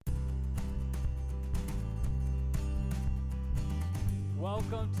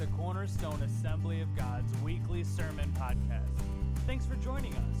Welcome to Cornerstone Assembly of God's weekly sermon podcast. Thanks for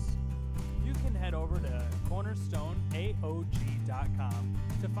joining us. You can head over to cornerstoneaog.com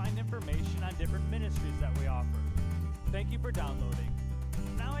to find information on different ministries that we offer. Thank you for downloading.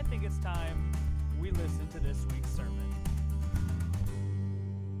 Now I think it's time we listen to this week's sermon.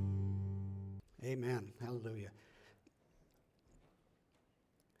 Amen. Hallelujah.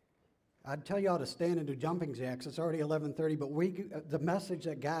 I'd tell you all to stand and do jumping jacks. It's already 11:30, but the message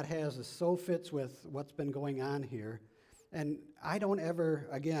that God has is so fits with what's been going on here. And I don't ever,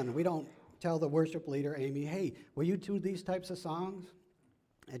 again, we don't tell the worship leader, Amy, hey, will you do these types of songs?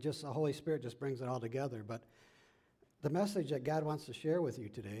 The Holy Spirit just brings it all together. But the message that God wants to share with you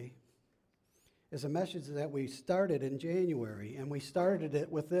today is a message that we started in January, and we started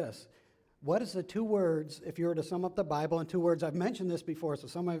it with this. What is the two words, if you were to sum up the Bible in two words? I've mentioned this before, so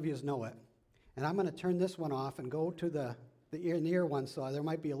some of you know it. And I'm going to turn this one off and go to the ear one, so there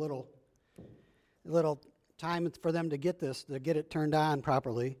might be a little time for them to get this, to get it turned on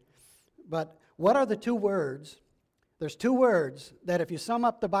properly. But what are the two words? There's two words that if you sum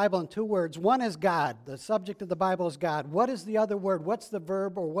up the Bible in two words, one is God. The subject of the Bible is God. What is the other word? What's the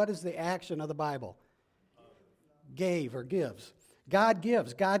verb or what is the action of the Bible? Gave or gives. God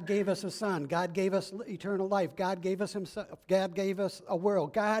gives. God gave us a son. God gave us eternal life. God gave us himself. God gave us a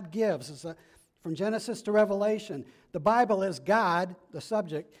world. God gives. From Genesis to Revelation, the Bible is God, the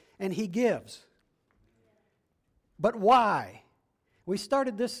subject, and he gives. But why? We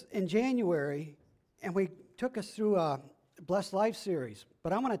started this in January, and we took us through a Blessed Life series.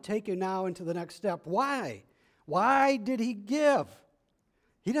 But I'm going to take you now into the next step. Why? Why did he give?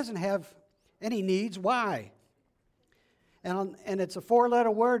 He doesn't have any needs. Why? And it's a four-letter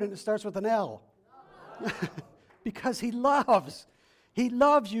word, and it starts with an L. Because he loves. He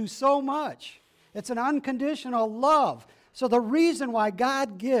loves you so much. It's an unconditional love. So the reason why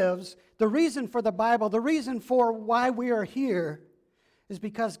God gives, the reason for the Bible, the reason for why we are here is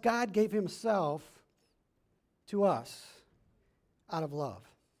because God gave himself to us out of love.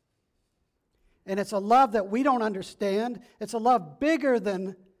 And it's a love that we don't understand. It's a love bigger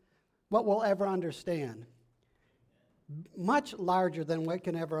than what we'll ever understand. Much larger than we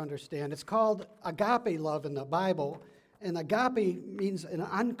can ever understand. It's called agape love in the Bible, and agape means an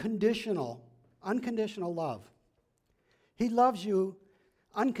unconditional love. He loves you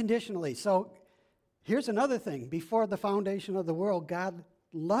unconditionally. So here's another thing. Before the foundation of the world, God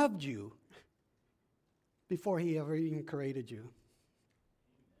loved you before he ever even created you.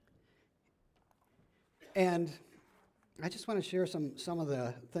 And I just want to share some of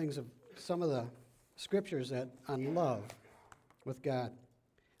the scriptures that on love with God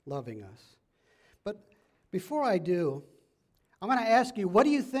loving us. But before I do, I'm going to ask you, what do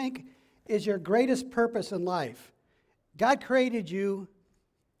you think is your greatest purpose in life? God created you.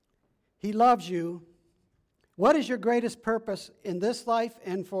 He loves you. What is your greatest purpose in this life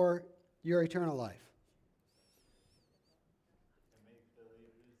and for your eternal life? To make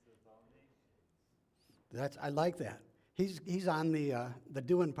believers of all nations. I like that. He's on the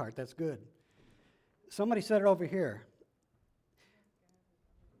doing part. That's good. Somebody said it over here.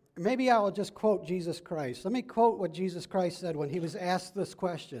 Maybe I will just quote Jesus Christ. Let me quote what Jesus Christ said when he was asked this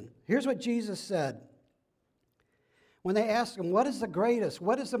question. Here's what Jesus said. When they asked him, what is the greatest?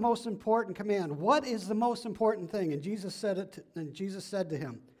 What is the most important command? What is the most important thing? And Jesus said to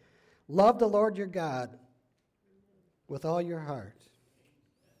him, love the Lord your God with all your heart,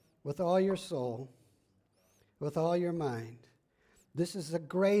 with all your soul, with all your mind. This is the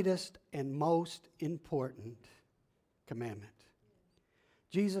greatest and most important commandment.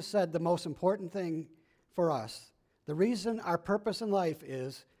 Jesus said the most important thing for us, the reason our purpose in life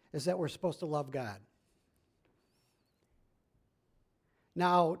is that we're supposed to love God.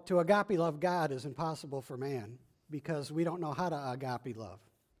 Now, to agape love God is impossible for man because we don't know how to agape love.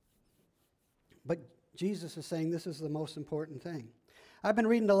 But Jesus is saying this is the most important thing. I've been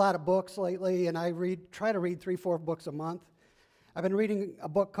reading a lot of books lately, and I try to read 3-4 books a month. I've been reading a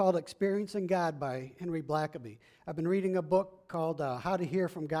book called Experiencing God by Henry Blackaby. I've been reading a book called How to Hear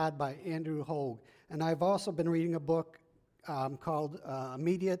from God by Andrew Hogue. And I've also been reading a book called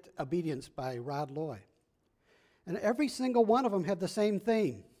Immediate Obedience by Rod Loy. And every single one of them have the same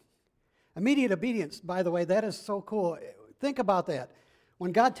theme. Immediate obedience, by the way, that is so cool. Think about that.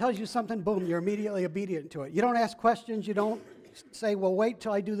 When God tells you something, boom, you're immediately obedient to it. You don't ask questions. You don't say, well, wait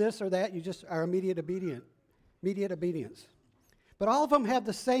till I do this or that. You just are immediate obedience. But all of them have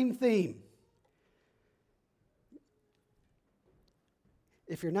the same theme.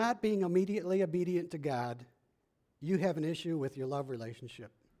 If you're not being immediately obedient to God, you have an issue with your love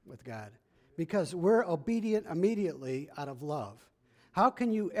relationship with God. Because we're obedient immediately out of love. How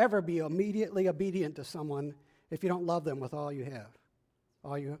can you ever be immediately obedient to someone if you don't love them with all you have,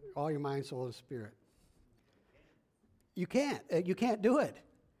 all your mind, soul, and spirit? You can't. You can't do it.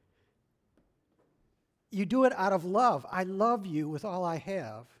 You do it out of love. I love you with all I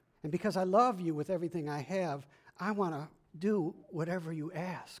have. And because I love you with everything I have, I want to do whatever you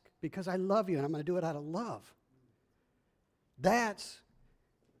ask because I love you and I'm going to do it out of love. That's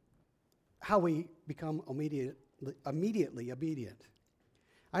how we become immediately obedient.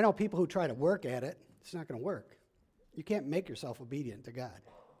 I know people who try to work at it. It's not going to work. You can't make yourself obedient to God.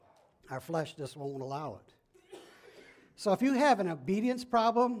 Our flesh just won't allow it. So if you have an obedience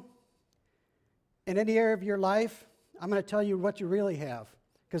problem in any area of your life, I'm going to tell you what you really have,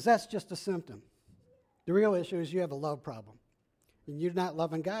 because that's just a symptom. The real issue is you have a love problem. And you're not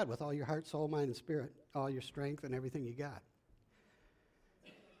loving God with all your heart, soul, mind, and spirit, all your strength and everything you got.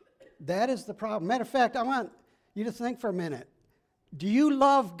 That is the problem. Matter of fact, I want you to think for a minute. Do you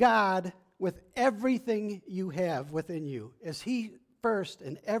love God with everything you have within you? Is He first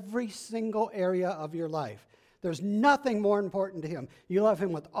in every single area of your life? There's nothing more important to Him. You love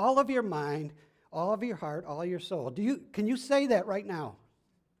Him with all of your mind, all of your heart, all your soul. Can you say that right now?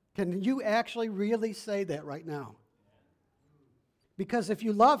 Can you actually really say that right now? Because if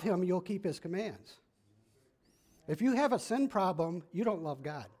you love Him, you'll keep His commands. If you have a sin problem, you don't love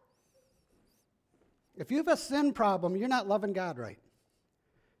God. If you have a sin problem, you're not loving God right.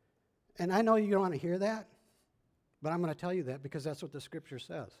 And I know you don't want to hear that, but I'm going to tell you that because that's what the Scripture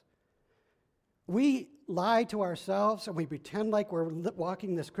says. We lie to ourselves and we pretend like we're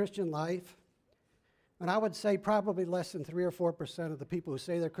walking this Christian life. And I would say probably less than 3 or 4% of the people who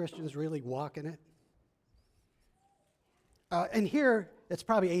say they're Christians really walk in it. And here, it's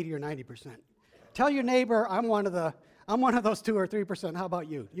probably 80 or 90%. Tell your neighbor, I'm one of those 2 or 3%. How about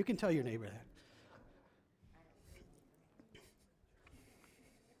you? You can tell your neighbor that.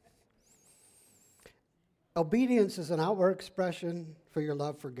 Obedience is an outward expression for your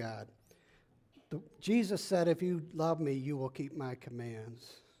love for God. Jesus said, if you love me, you will keep my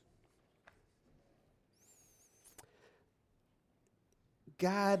commands.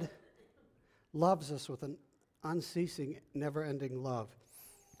 God loves us with an unceasing, never-ending love.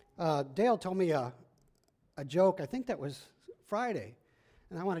 Dale told me a joke, I think that was Friday,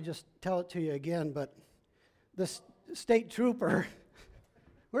 and I want to just tell it to you again, but this state trooper,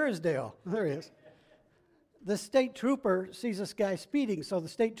 where is Dale? There he is. The state trooper sees this guy speeding, so the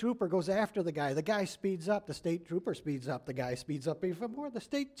state trooper goes after the guy. The guy speeds up. The state trooper speeds up. The guy speeds up even more. The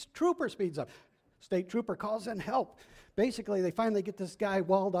state trooper speeds up. State trooper calls in help. Basically, they finally get this guy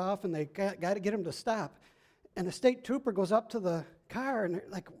walled off, and they got to get him to stop. And the state trooper goes up to the car, and they're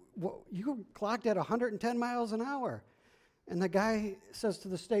like, well, you clocked at 110 miles an hour. And the guy says to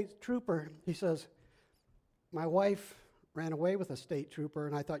the state trooper, he says, my wife ran away with a state trooper,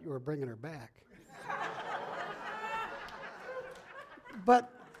 and I thought you were bringing her back.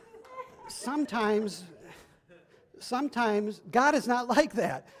 But sometimes God is not like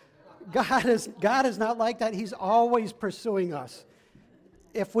that. God is not like that. He's always pursuing us.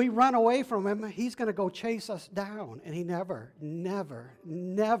 If we run away from Him, He's going to go chase us down. And He never, never,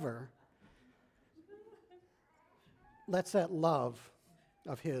 never lets that love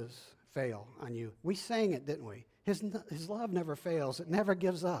of His fail on you. We sang it, didn't we? His love never fails. It never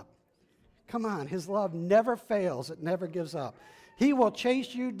gives up. Come on, His love never fails. It never gives up. He will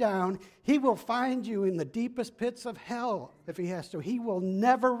chase you down. He will find you in the deepest pits of hell if He has to. He will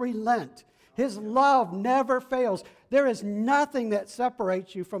never relent. His love never fails. There is nothing that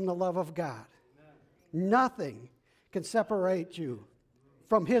separates you from the love of God. Nothing can separate you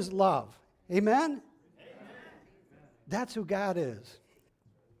from His love. Amen? That's who God is.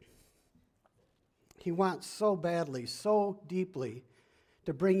 He wants so badly, so deeply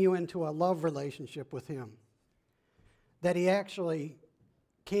to bring you into a love relationship with Him that He actually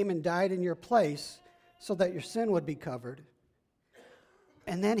came and died in your place so that your sin would be covered.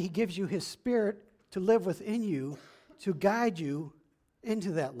 And then He gives you His Spirit to live within you to guide you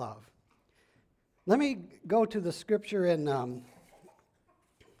into that love. Let me go to the scripture in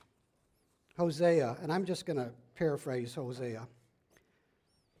Hosea, and I'm just going to paraphrase Hosea.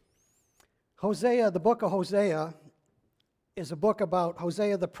 Hosea, the book of Hosea, is a book about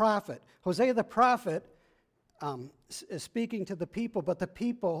Hosea the prophet. Hosea the prophet is speaking to the people, but the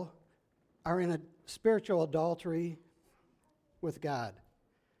people are in a spiritual adultery with God.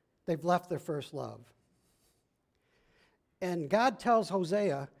 They've left their first love. And God tells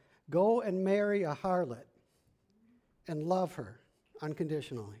Hosea, go and marry a harlot and love her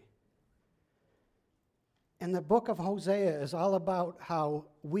unconditionally. And the book of Hosea is all about how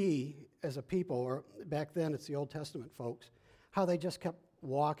we, as a people, or back then it's the Old Testament folks, how they just kept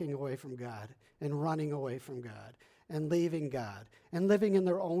walking away from God and running away from God and leaving God and living in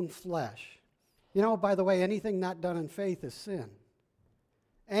their own flesh. You know, by the way, anything not done in faith is sin.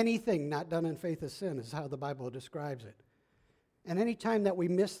 Anything not done in faith is sin, is how the Bible describes it. And any time that we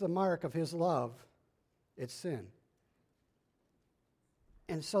miss the mark of his love, it's sin.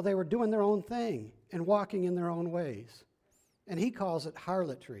 And so they were doing their own thing and walking in their own ways. And he calls it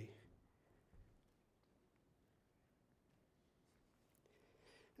harlotry.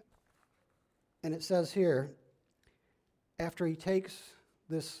 And it says here, after he takes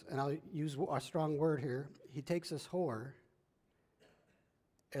this, and I'll use a strong word here, he takes this whore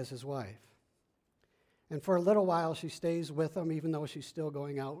as his wife. And for a little while, she stays with him, even though she's still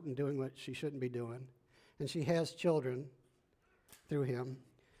going out and doing what she shouldn't be doing. And she has children through him.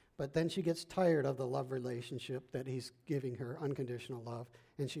 But then she gets tired of the love relationship that he's giving her, unconditional love,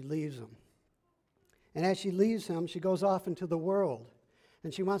 and she leaves him. And as she leaves him, she goes off into the world,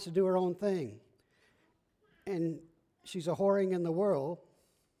 and she wants to do her own thing. And she's a whoring in the world.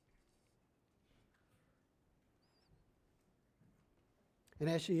 And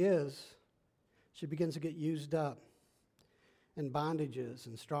as she is, she begins to get used up, and bondages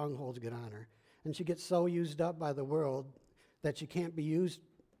and strongholds get on her. And she gets so used up by the world that she can't be used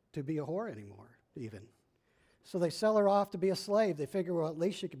to be a whore anymore, even. So they sell her off to be a slave. They figure, well, at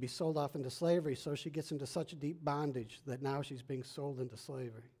least she could be sold off into slavery, so she gets into such deep bondage that now she's being sold into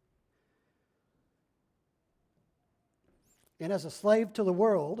slavery. And as a slave to the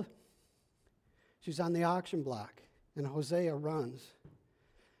world, she's on the auction block, and Hosea runs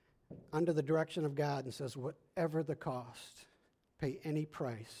under the direction of God and says, whatever the cost, pay any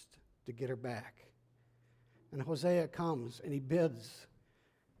price to get her back. And Hosea comes, and he bids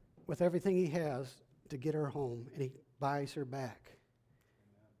with everything he has to get her home, and he buys her back.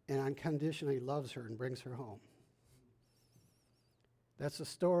 And unconditionally loves her and brings her home. That's the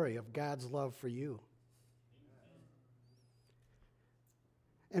story of God's love for you.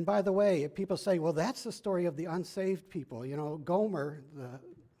 And by the way, if people say, well, that's the story of the unsaved people. You know, Gomer,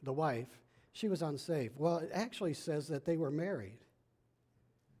 the wife, she was unsaved. Well, it actually says that they were married.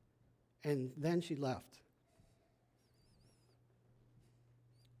 And then she left.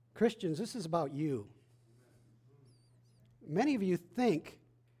 Christians, this is about you. Many of you think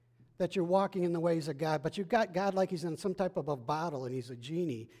that you're walking in the ways of God, but you've got God like he's in some type of a bottle and he's a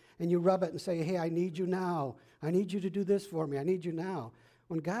genie, and you rub it and say, hey, I need you now. I need you to do this for me. I need you now.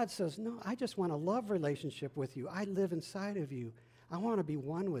 When God says, no, I just want a love relationship with you. I live inside of you. I want to be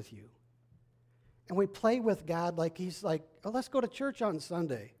one with you. And we play with God like he's like, oh, let's go to church on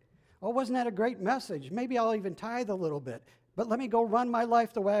Sunday. Oh, wasn't that a great message? Maybe I'll even tithe a little bit. But let me go run my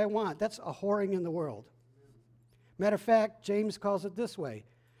life the way I want. That's a whoring in the world. Matter of fact, James calls it this way.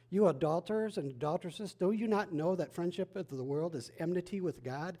 You adulterers and adulteresses, do you not know that friendship with the world is enmity with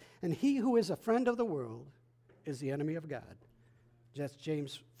God? And he who is a friend of the world is the enemy of God. That's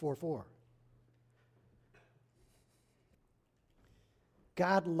James 4:4.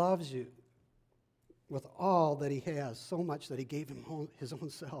 God loves you with all that he has, so much that he gave him his own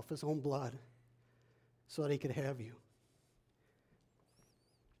self, his own blood, so that he could have you.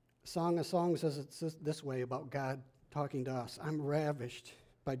 Song of Songs says it this way about God talking to us. I'm ravished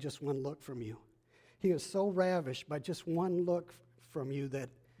by just one look from you. He is so ravished by just one look from you that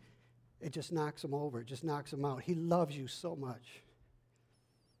it just knocks him over. It just knocks him out. He loves you so much.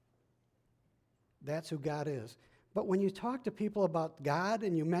 That's who God is. But when you talk to people about God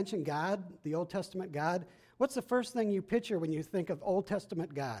and you mention God, the Old Testament God, what's the first thing you picture when you think of Old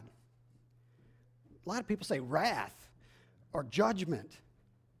Testament God? A lot of people say wrath or judgment.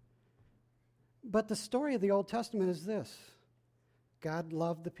 But the story of the Old Testament is this. God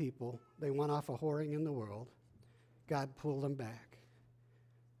loved the people. They went off a whoring in the world. God pulled them back.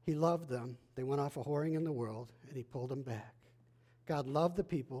 He loved them. They went off a whoring in the world, and he pulled them back. God loved the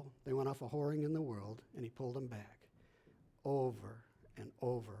people. They went off a whoring in the world, and he pulled them back. Over and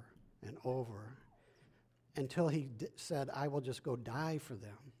over and over until he said, I will just go die for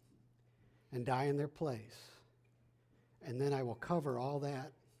them and die in their place. And then I will cover all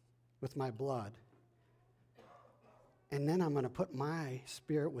that with my blood. And then I'm going to put my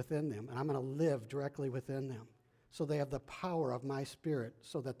spirit within them, and I'm going to live directly within them. So they have the power of my spirit,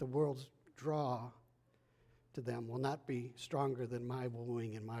 so that the world's draw to them will not be stronger than my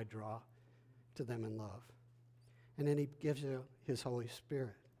wooing and my draw to them in love. And then he gives you his Holy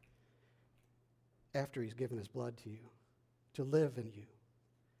Spirit after he's given his blood to you, to live in you.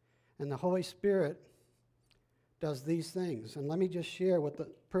 And the Holy Spirit does these things. And let me just share what the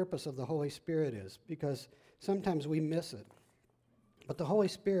purpose of the Holy Spirit is, because sometimes we miss it. But the Holy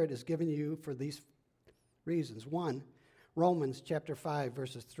Spirit is given you for these reasons. One, Romans chapter 5,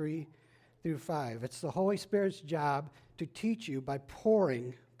 verses 3 through 5. It's the Holy Spirit's job to teach you by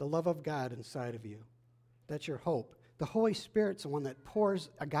pouring the love of God inside of you. That's your hope. The Holy Spirit's the one that pours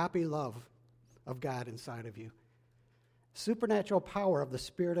agape love of God inside of you. Supernatural power of the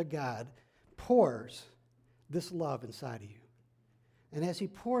Spirit of God pours this love inside of you. And as he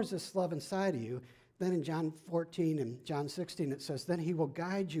pours this love inside of you, then in John 14 and John 16 it says, then he will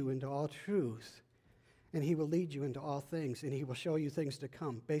guide you into all truth, and he will lead you into all things, and he will show you things to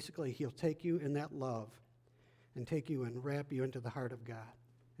come. Basically, he'll take you in that love and take you and wrap you into the heart of God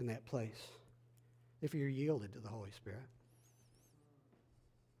in that place, if you're yielded to the Holy Spirit.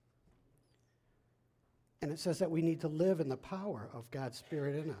 And it says that we need to live in the power of God's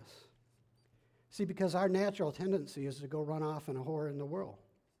Spirit in us. See, because our natural tendency is to go run off and a whore in the world.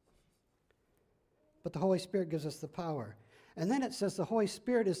 But the Holy Spirit gives us the power. And then it says the Holy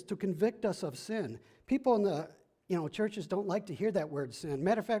Spirit is to convict us of sin. People in the churches don't like to hear that word sin.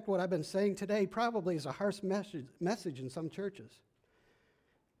 Matter of fact, what I've been saying today probably is a harsh message in some churches.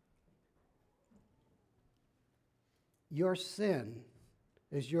 Your sin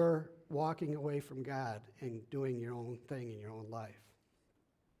is your walking away from God and doing your own thing in your own life.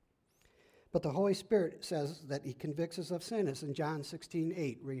 But the Holy Spirit says that he convicts us of sin. It's in John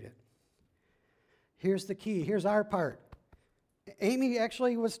 16:8. Read it. Here's the key. Here's our part. Amy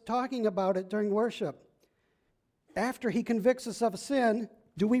actually was talking about it during worship. After he convicts us of sin,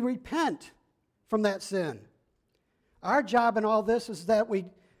 do we repent from that sin? Our job in all this is that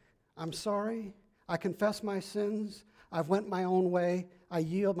I'm sorry, I confess my sins, I've went my own way, I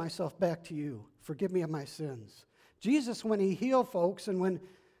yield myself back to you. Forgive me of my sins. Jesus, when he healed folks and when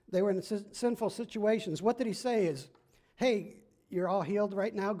they were in sinful situations, what did he say is, hey, you're all healed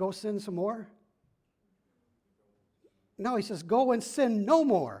right now, go sin some more? No, he says, go and sin no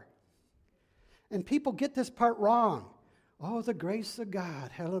more. And people get this part wrong. Oh, the grace of God,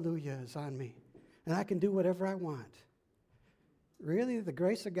 hallelujah, is on me. And I can do whatever I want. Really, the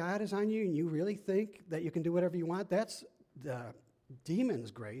grace of God is on you and you really think that you can do whatever you want? That's the demon's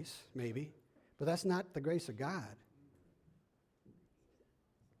grace, maybe, but that's not the grace of God.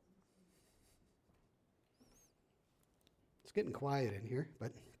 It's getting quiet in here,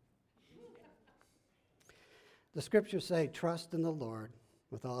 but the scriptures say, trust in the Lord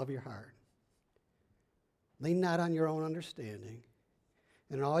with all of your heart. Lean not on your own understanding.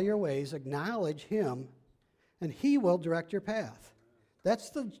 In all your ways, acknowledge him, and he will direct your path. That's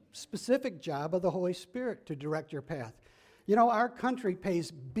the specific job of the Holy Spirit, to direct your path. You know, our country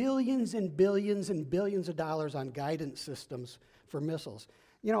pays billions and billions and billions of dollars on guidance systems for missiles.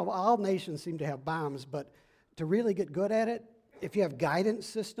 You know, all nations seem to have bombs, but to really get good at it, if you have guidance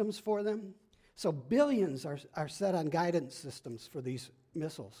systems for them, so billions are set on guidance systems for these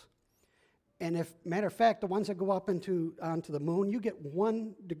missiles. And if, matter of fact, the ones that go up onto the moon, you get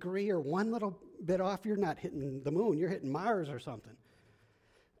 1 degree or one little bit off, you're not hitting the moon, you're hitting Mars or something.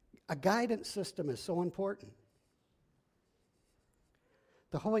 A guidance system is so important.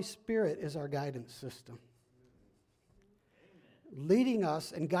 The Holy Spirit is our guidance system, leading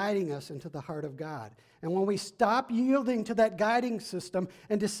us and guiding us into the heart of God. And when we stop yielding to that guiding system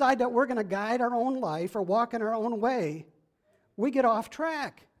and decide that we're going to guide our own life or walk in our own way, we get off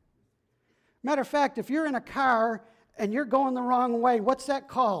track. Matter of fact, if you're in a car and you're going the wrong way, what's that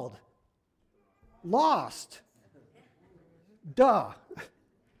called? Lost. Duh.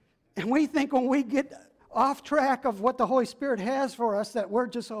 And we think when we get off track of what the Holy Spirit has for us that we're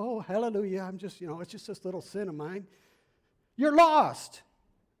just, oh, hallelujah, I'm just, it's just this little sin of mine. You're lost.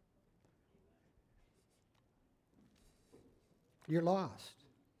 You're lost.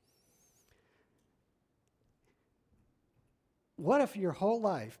 What if your whole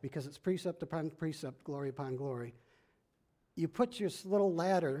life, because it's precept upon precept, glory upon glory, you put your little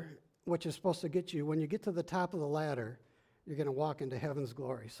ladder, which is supposed to get you, when you get to the top of the ladder, you're going to walk into heaven's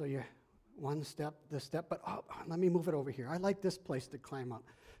glory. So you're one step, this step, but let me move it over here. I like this place to climb up.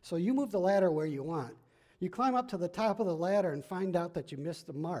 So you move the ladder where you want. You climb up to the top of the ladder and find out that you missed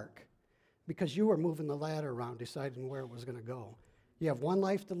the mark because you were moving the ladder around, deciding where it was going to go. You have one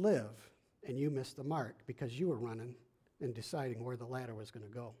life to live, and you missed the mark because you were running and deciding where the ladder was going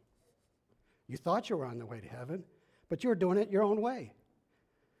to go. You thought you were on the way to heaven, but you were doing it your own way.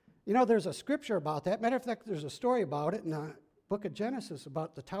 You know, there's a scripture about that. Matter of fact, there's a story about it in the book of Genesis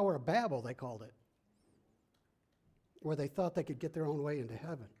about the Tower of Babel, they called it, where they thought they could get their own way into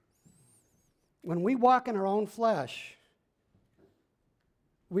heaven. When we walk in our own flesh,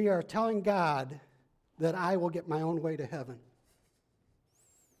 we are telling God that I will get my own way to heaven.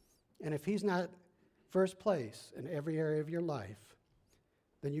 And if he's not first place in every area of your life,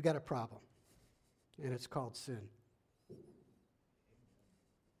 then you got a problem. And it's called sin.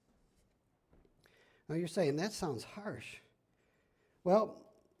 Now you're saying, that sounds harsh. Well,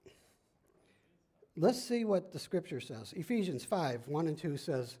 let's see what the Scripture says. Ephesians 5, 1 and 2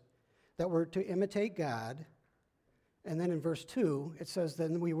 says that we're to imitate God. And then in verse 2, it says,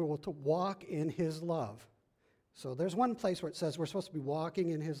 then we will to walk in His love. So there's one place where it says we're supposed to be walking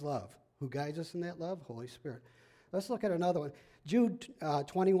in His love. Who guides us in that love? Holy Spirit. Let's look at another one. Jude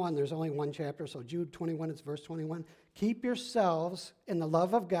 21, there's only one chapter, so Jude 21, it's verse 21. Keep yourselves in the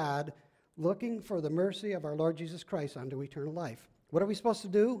love of God, looking for the mercy of our Lord Jesus Christ unto eternal life. What are we supposed to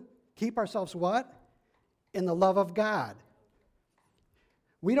do? Keep ourselves what? In the love of God.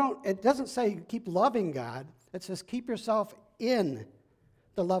 It doesn't say keep loving God. It says keep yourself in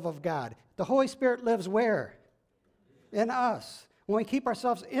the love of God. The Holy Spirit lives where? In us. When we keep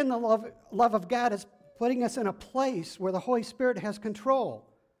ourselves in the love of God, it's putting us in a place where the Holy Spirit has control.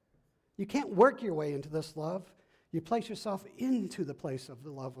 You can't work your way into this love. You place yourself into the place of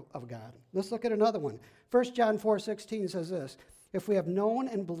the love of God. Let's look at another one. 1 John 4:16 says this, if we have known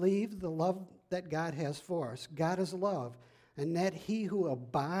and believed the love that God has for us, God is love, and that he who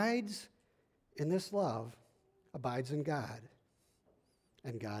abides in this love abides in God,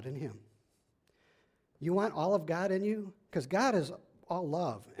 and God in him. You want all of God in you? Because God is all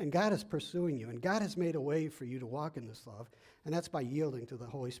love, and God is pursuing you, and God has made a way for you to walk in this love, and that's by yielding to the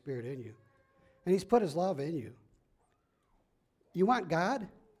Holy Spirit in you. And he's put his love in you. You want God?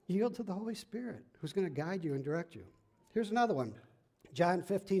 Yield to the Holy Spirit, who's going to guide you and direct you. Here's another one. John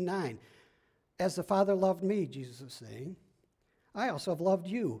 15:9. As the Father loved me, Jesus is saying, I also have loved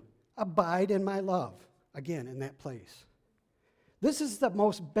you. Abide in my love. Again, in that place. This is the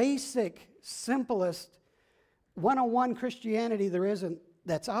most basic, simplest, one-on-one Christianity there isn't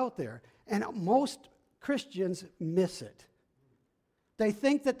that's out there. And most Christians miss it. They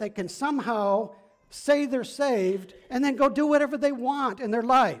think that they can somehow say they're saved and then go do whatever they want in their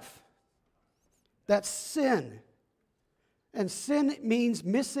life. That's sin. And sin means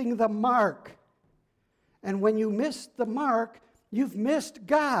missing the mark. And when you miss the mark, you've missed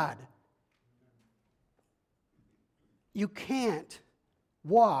God. You can't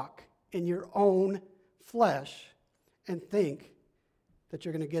walk in your own flesh and think that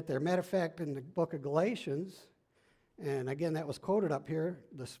you're going to get there. Matter of fact, in the book of Galatians, and again, that was quoted up here,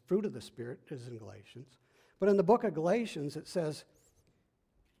 the fruit of the Spirit is in Galatians. But in the book of Galatians, it says,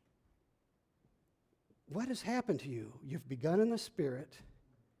 what has happened to you? You've begun in the Spirit,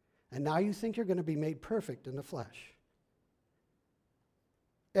 and now you think you're going to be made perfect in the flesh.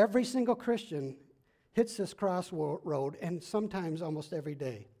 Every single Christian hits this crossroad, and sometimes almost every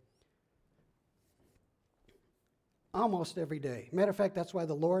day. Almost every day. Matter of fact, that's why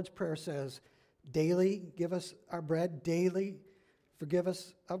the Lord's Prayer says, daily give us our bread, daily forgive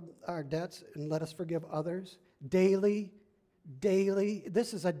us of our debts, and let us forgive others. Daily,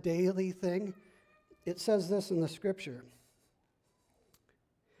 this is a daily thing. It says this in the Scripture.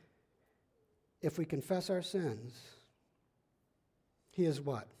 If we confess our sins, he is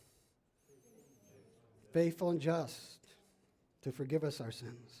what? Faithful and just to forgive us our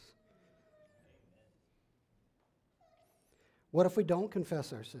sins. What if we don't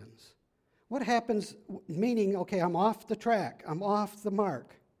confess our sins? What happens, meaning, okay, I'm off the track. I'm off the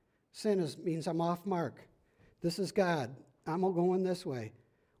mark. Sin means I'm off mark. This is God. I'm going this way.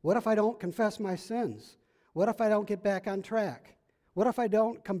 What if I don't confess my sins? What if I don't get back on track? What if I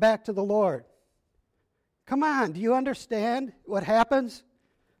don't come back to the Lord? Come on, do you understand what happens?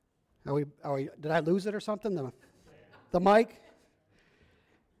 Did I lose it or something? The mic?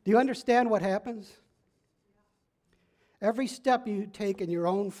 Do you understand what happens? Every step you take in your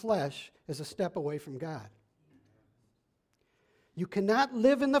own flesh is a step away from God. You cannot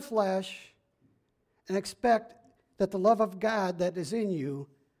live in the flesh and expect that the love of God that is in you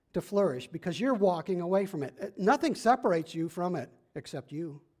to flourish because you're walking away from it. Nothing separates you from it except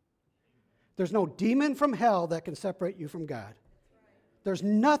you. There's no demon from hell that can separate you from God. There's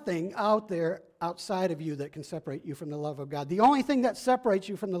nothing out there outside of you that can separate you from the love of God. The only thing that separates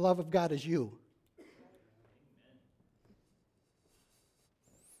you from the love of God is you.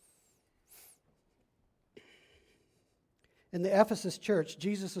 In the Ephesus church,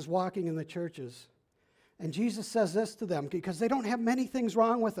 Jesus is walking in the churches. And Jesus says this to them because they don't have many things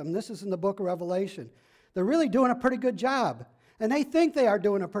wrong with them. This is in the book of Revelation. They're really doing a pretty good job. And they think they are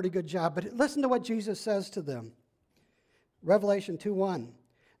doing a pretty good job. But listen to what Jesus says to them. Revelation 2:1.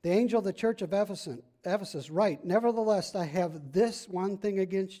 The angel of the church of Ephesus write, nevertheless, I have this one thing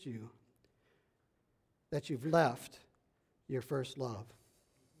against you, that you've left your first love.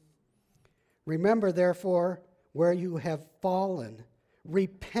 Remember, therefore, where you have fallen,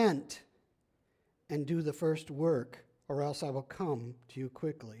 repent and do the first work, or else I will come to you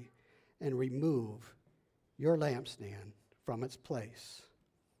quickly and remove your lampstand from its place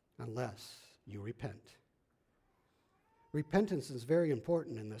unless you repent. Repentance is very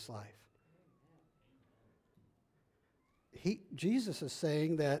important in this life. Jesus is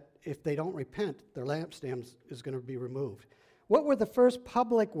saying that if they don't repent, their lampstand is going to be removed. What were the first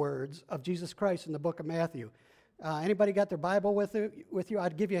public words of Jesus Christ in the book of Matthew? Anybody got their Bible with you?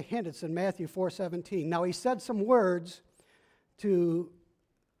 I'd give you a hint. It's in Matthew 4:17. Now, he said some words to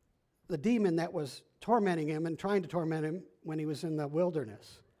the demon that was tormenting him and trying to torment him when he was in the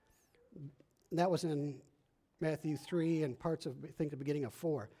wilderness. That was in Matthew 3 and parts of, I think, the beginning of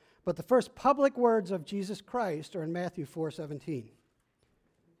 4. But the first public words of Jesus Christ are in Matthew 4:17.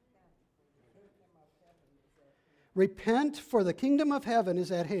 Repent, for the kingdom of heaven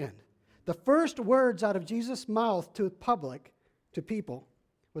is at hand. The first words out of Jesus' mouth to public, to people,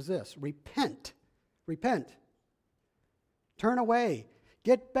 was this: repent. Repent. Turn away.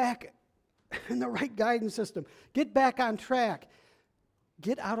 Get back in the right guidance system. Get back on track.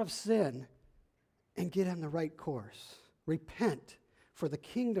 Get out of sin and get on the right course. Repent, for the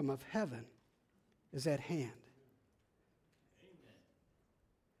kingdom of heaven is at hand. Amen.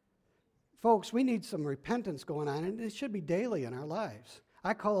 Folks, we need some repentance going on, and it should be daily in our lives.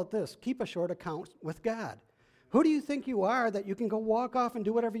 I call it this: keep a short account with God. Who do you think you are that you can go walk off and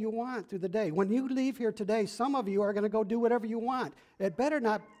do whatever you want through the day? When you leave here today, some of you are going to go do whatever you want. It better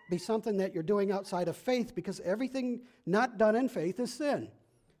not be something that you're doing outside of faith, because everything not done in faith is sin.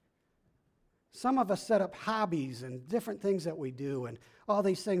 Some of us set up hobbies and different things that we do and all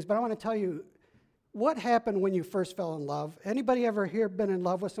these things, but I want to tell you what happened when you first fell in love. Anybody ever here been in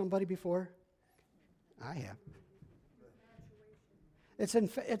love with somebody before? I have.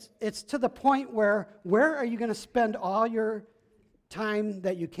 It's to the point where are you going to spend all your time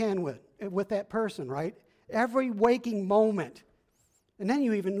that you can with that person, right? Every waking moment. And then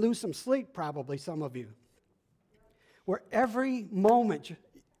you even lose some sleep, probably, some of you. Where every moment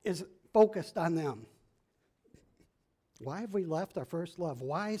is focused on them. Why have we left our first love?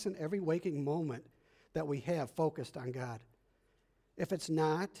 Why isn't every waking moment that we have focused on God? If it's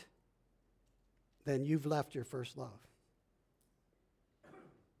not, then you've left your first love.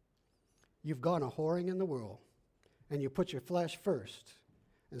 You've gone a whoring in the world, and you put your flesh first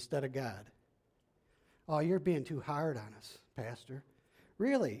instead of God. Oh, you're being too hard on us, Pastor.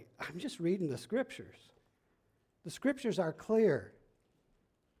 Really, I'm just reading the Scriptures. The Scriptures are clear.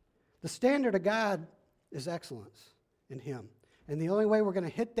 The standard of God is excellence in Him. And the only way we're going to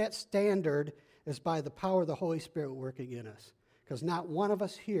hit that standard is by the power of the Holy Spirit working in us. Because not one of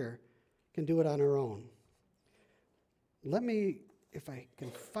us here can do it on our own. Let me, if I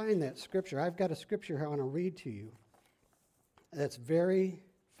can find that scripture, I've got a scripture here I want to read to you that's very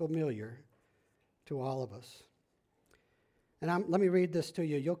familiar to all of us. And let me read this to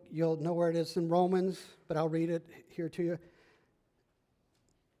you. You'll know where it is in Romans, but I'll read it here to you.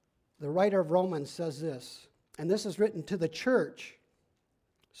 The writer of Romans says this, and this is written to the church.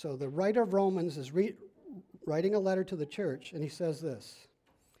 So the writer of Romans is writing a letter to the church, and he says this: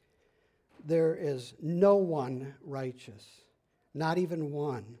 there is no one righteous, not even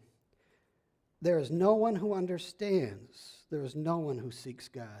one. There is no one who understands. There is no one who seeks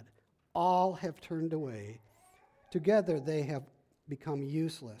God. All have turned away. Together they have become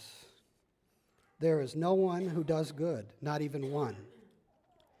useless. There is no one who does good, not even one.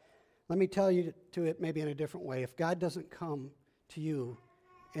 Let me tell you to it maybe in a different way. If God doesn't come to you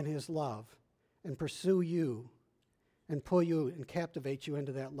in His love and pursue you and pull you and captivate you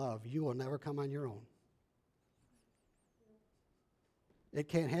into that love, you will never come on your own. It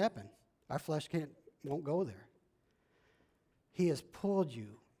can't happen. Our flesh won't go there. He has pulled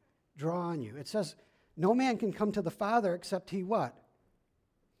you, drawn you. It says, no man can come to the Father except He what?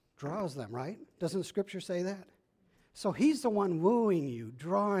 Draws them, right? Doesn't the Scripture say that? So He's the one wooing you,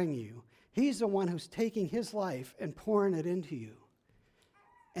 drawing you. He's the one who's taking His life and pouring it into you,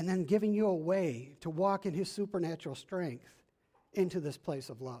 and then giving you a way to walk in His supernatural strength into this place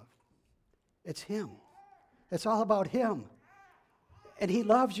of love. It's Him. It's all about Him. And He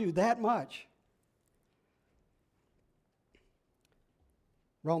loves you that much.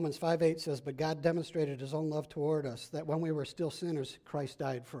 Romans 5:8 says, but God demonstrated His own love toward us, that when we were still sinners, Christ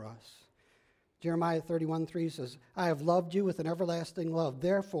died for us. Jeremiah 31:3 says, I have loved you with an everlasting love.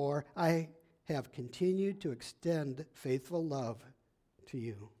 Therefore, I have continued to extend faithful love to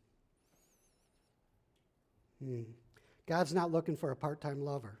you. God's not looking for a part-time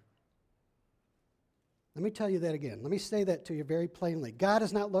lover. Let me tell you that again. Let me say that to you very plainly. God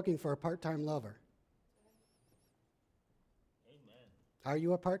is not looking for a part-time lover. Amen. Are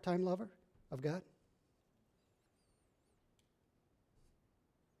you a part-time lover of God?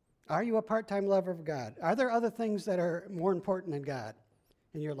 Are you a part-time lover of God? Are there other things that are more important than God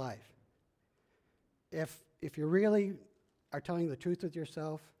in your life? If you really are telling the truth with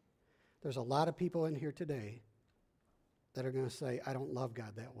yourself, there's a lot of people in here today that are going to say, I don't love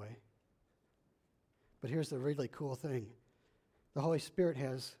God that way. But here's the really cool thing. The Holy Spirit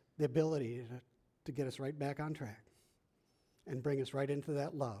has the ability to get us right back on track and bring us right into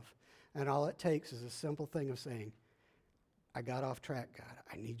that love. And all it takes is a simple thing of saying, I got off track, God.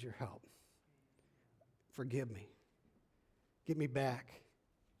 I need your help. Forgive me. Get me back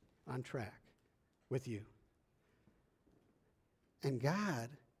on track with you. And God,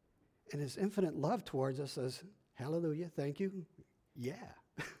 in his infinite love towards us, says, hallelujah, thank you, yeah.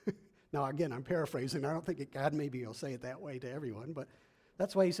 Now, again, I'm paraphrasing. I don't think God maybe will say it that way to everyone, but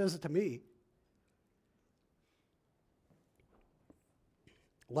that's why he says it to me.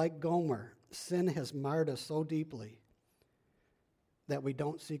 Like Gomer, sin has marred us so deeply that we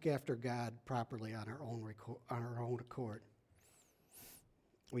don't seek after God properly on our own accord.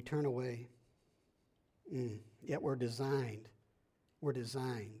 We turn away. Yet we're designed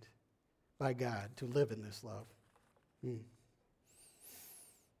by God to live in this love.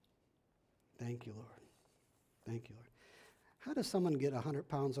 Thank you, Lord. Thank you, Lord. How does someone get 100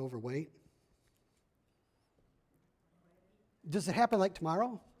 pounds overweight? Does it happen like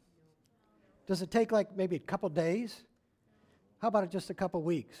tomorrow? Does it take like maybe a couple days? How about just a couple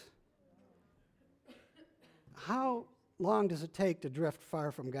weeks? How long does it take to drift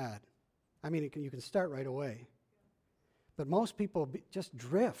far from God? I mean, you can start right away. But most people just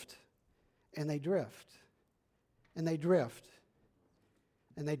drift, and they drift, and they drift,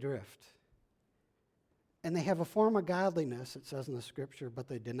 and they drift. And they have a form of godliness, it says in the Scripture, but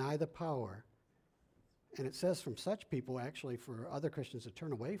they deny the power. And it says from such people, actually, for other Christians to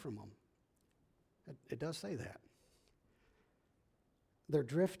turn away from them. It does say that. They're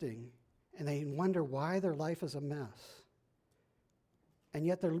drifting, and they wonder why their life is a mess. And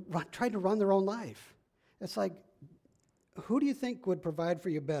yet they're trying to run their own life. It's like, who do you think would provide for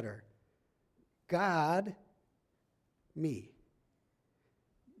you better? God, me.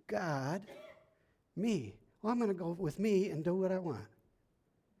 God, me. Well, I'm going to go with me and do what I want.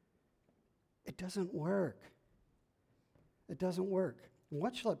 It doesn't work. It doesn't work.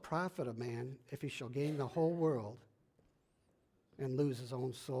 What shall it profit a man if he shall gain the whole world and lose his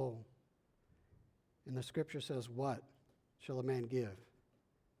own soul? And the Scripture says, what shall a man give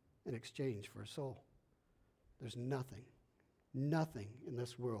in exchange for a soul? There's nothing in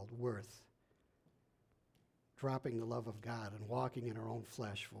this world worth dropping the love of God and walking in our own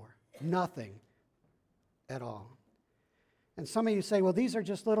flesh for. Nothing at all. And some of you say, well, these are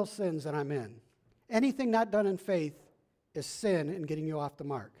just little sins that I'm in. Anything not done in faith is sin and getting you off the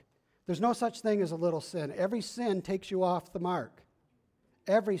mark. There's no such thing as a little sin. Every sin takes you off the mark.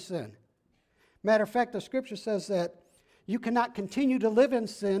 Every sin. Matter of fact, the Scripture says that you cannot continue to live in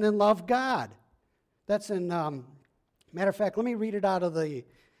sin and love God. That's in, matter of fact, let me read it out of the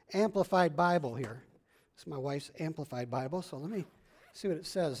Amplified Bible here. It's my wife's Amplified Bible, so let me see what it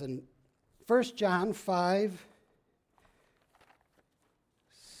says. In 1 John 5,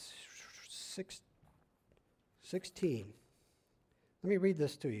 16. Let me read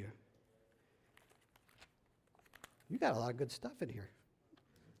this to you. You got a lot of good stuff in here.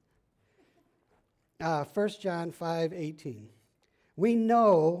 1 John 5:18. We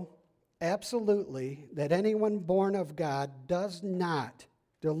know absolutely that anyone born of God does not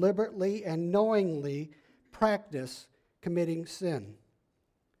deliberately and knowingly practice committing sin.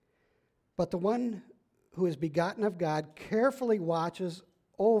 But the one who is begotten of God carefully watches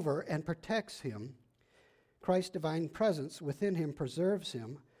over and protects him. Christ's divine presence within him preserves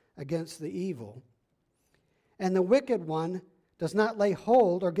him against the evil. And the wicked one does not lay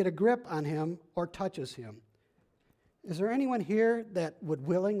hold or get a grip on him or touches him. Is there anyone here that would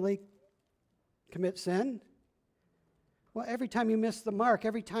willingly commit sin? Well, every time you miss the mark,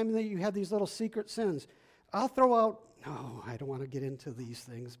 every time that you have these little secret sins, I'll throw out, no, I don't want to get into these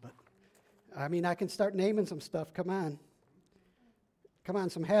things, but I mean, I can start naming some stuff. Come on. Come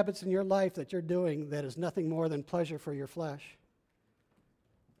on, some habits in your life that you're doing that is nothing more than pleasure for your flesh.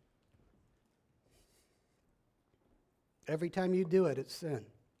 Every time you do it, it's sin.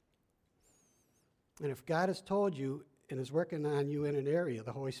 And if God has told you and is working on you in an area,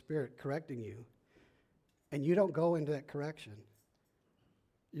 the Holy Spirit correcting you, and you don't go into that correction,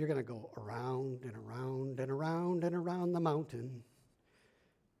 you're going to go around and around and around and around the mountain.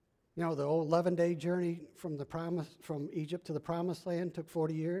 You know, the old 11-day journey from Egypt to the Promised Land took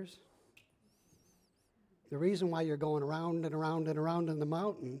 40 years. The reason why you're going around and around and around in the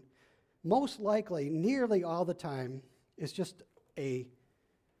mountain, most likely, nearly all the time, is just a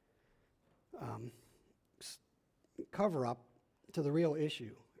cover up to the real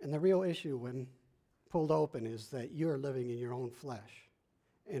issue. And the real issue, when pulled open, is that you're living in your own flesh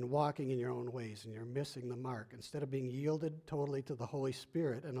and walking in your own ways, and you're missing the mark instead of being yielded totally to the Holy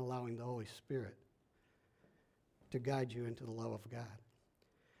Spirit and allowing the Holy Spirit to guide you into the love of God.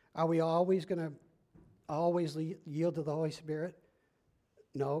 Are we always going to yield to the Holy Spirit?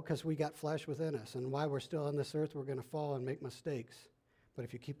 No, because we got flesh within us, and while we're still on this earth, we're going to fall and make mistakes. But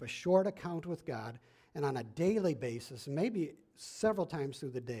if you keep a short account with God, and on a daily basis, maybe several times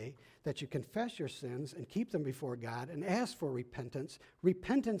through the day, that you confess your sins and keep them before God and ask for repentance.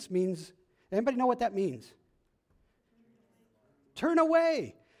 Repentance means, anybody know what that means? Turn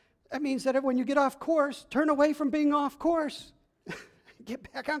away. That means that when you get off course, turn away from being off course.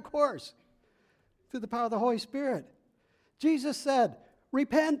 Get back on course through the power of the Holy Spirit. Jesus said,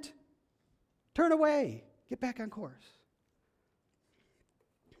 repent, turn away, get back on course.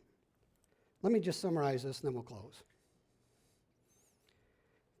 Let me just summarize this and then we'll close.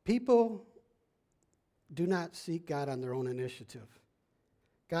 People do not seek God on their own initiative.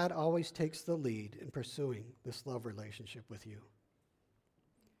 God always takes the lead in pursuing this love relationship with you.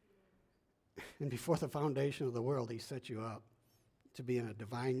 And before the foundation of the world, he set you up to be in a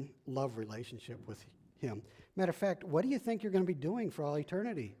divine love relationship with him. Matter of fact, what do you think you're going to be doing for all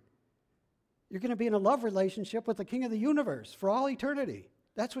eternity? You're going to be in a love relationship with the King of the universe for all eternity.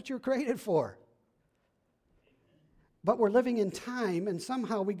 That's what you're created for. But we're living in time, and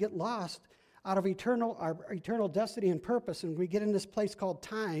somehow we get lost out of our eternal destiny and purpose, and we get in this place called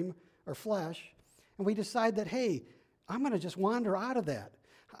time or flesh, and we decide that, hey, I'm going to just wander out of that.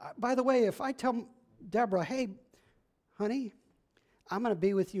 By the way, if I tell Deborah, hey, honey, I'm going to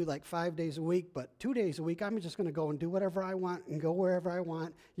be with you like 5 days a week, but 2 days a week, I'm just going to go and do whatever I want and go wherever I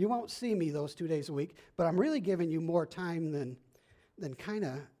want. You won't see me those 2 days a week, but I'm really giving you more time than kind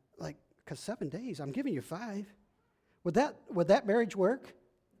of like, because 7 days, I'm giving you 5. Would that marriage work?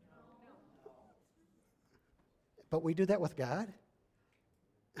 No. But we do that with God?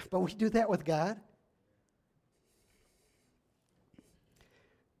 But we do that with God?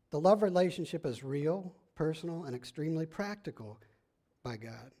 The love relationship is real, personal, and extremely practical by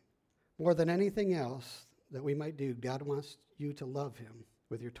God. More than anything else that we might do, God wants you to love him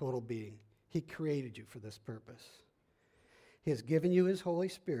with your total being. He created you for this purpose. He has given you his Holy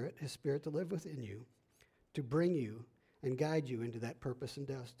Spirit, his Spirit to live within you, to bring you and guide you into that purpose and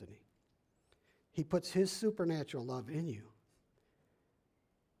destiny. He puts his supernatural love in you,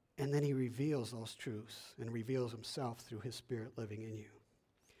 and then he reveals those truths and reveals himself through his Spirit living in you.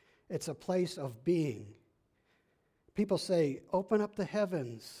 It's a place of being. People say, open up the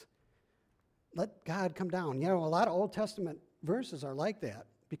heavens. Let God come down. You know, a lot of Old Testament verses are like that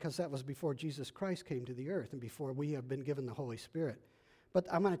because that was before Jesus Christ came to the earth and before we have been given the Holy Spirit. But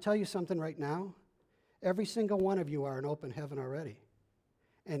I'm going to tell you something right now. Every single one of you are in open heaven already.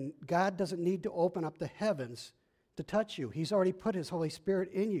 And God doesn't need to open up the heavens to touch you. He's already put his Holy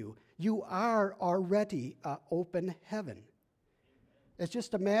Spirit in you. You are already an open heaven. It's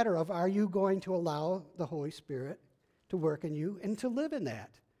just a matter of, are you going to allow the Holy Spirit to work in you and to live in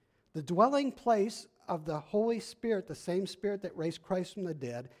that? The dwelling place of the Holy Spirit, the same Spirit that raised Christ from the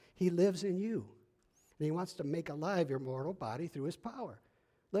dead, he lives in you. And he wants to make alive your mortal body through his power,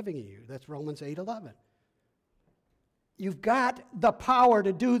 living in you. That's Romans 8:11. You've got the power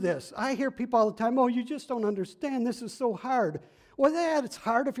to do this. I hear people all the time, oh, you just don't understand. This is so hard. Well, yeah, it's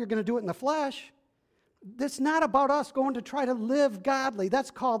hard if you're going to do it in the flesh. It's not about us going to try to live godly.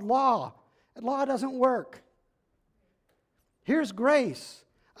 That's called law. And law doesn't work. Here's grace.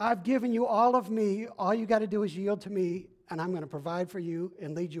 I've given you all of me. All you got to do is yield to me, and I'm going to provide for you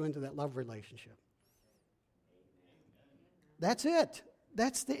and lead you into that love relationship. That's it.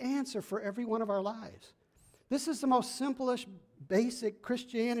 That's the answer for every one of our lives. This is the most simplest, basic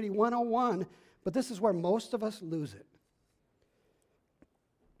Christianity 101, but this is where most of us lose it.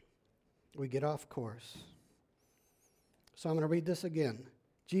 We get off course. So I'm going to read this again.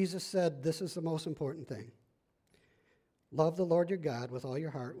 Jesus said this is the most important thing. Love the Lord your God with all your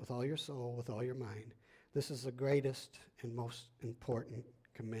heart, with all your soul, with all your mind. This is the greatest and most important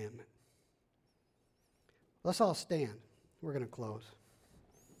commandment. Let's all stand. We're going to close.